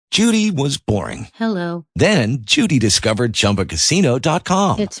Judy was boring. Hello. Then Judy discovered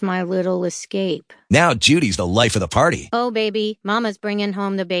ChumbaCasino.com. It's my little escape. Now Judy's the life of the party. Oh, baby, mama's bringing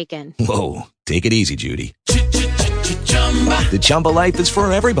home the bacon. Whoa, take it easy, Judy. The Chumba life is for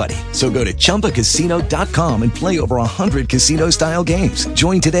everybody. So go to ChumbaCasino.com and play over 100 casino-style games.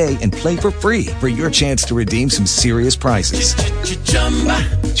 Join today and play for free for your chance to redeem some serious prizes.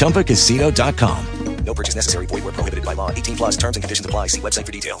 ChumbaCasino.com. No purchase necessary. Void where prohibited by law. 18 plus terms and conditions apply. See website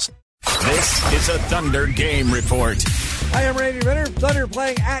for details. This is a Thunder Game Report. Hi, I'm Randy Ritter. Thunder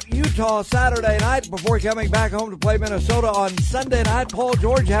playing at Utah Saturday night before coming back home to play Minnesota on Sunday night. Paul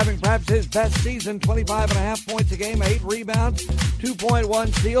George having perhaps his best season, 25.5 points a game, 8 rebounds,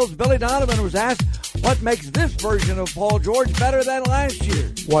 2.1 steals. Billy Donovan was asked what makes this version of Paul George better than last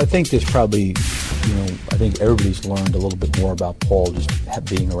year. Well, I think there's probably, I think everybody's learned a little bit more about Paul just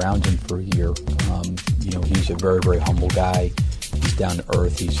being around him for a year. He's a very, very humble guy. He's down to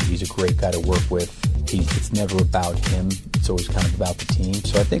earth. He's a great guy to work with. It's never about him. It's always kind of about the team.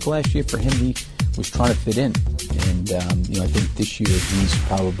 So I think last year for him, he was trying to fit in. And, I think this year he's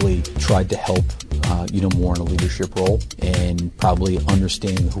probably tried to help, more in a leadership role and probably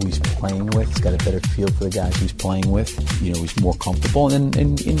understanding who he's playing with. He's got a better feel for the guys he's playing with. He's more comfortable. And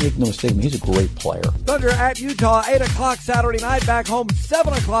make no mistake, he's a great player. Thunder at Utah, 8 o'clock Saturday night. Back home,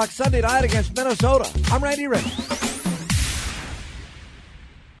 7 o'clock Sunday night against Minnesota. I'm Randy Ritter.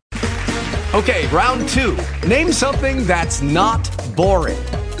 Okay, round 2. Name something that's not boring.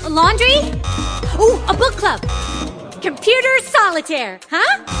 A laundry? Ooh, a book club. Computer solitaire,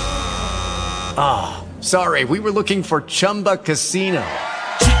 huh? Sorry, we were looking for Chumba Casino.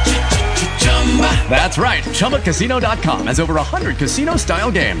 That's right, ChumbaCasino.com has over 100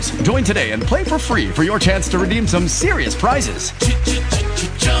 casino-style games. Join today and play for free for your chance to redeem some serious prizes.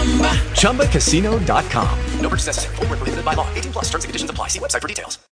 ChumbaCasino.com. No purchase necessary. Void where prohibited by law. 18 plus terms and conditions apply. See website for details.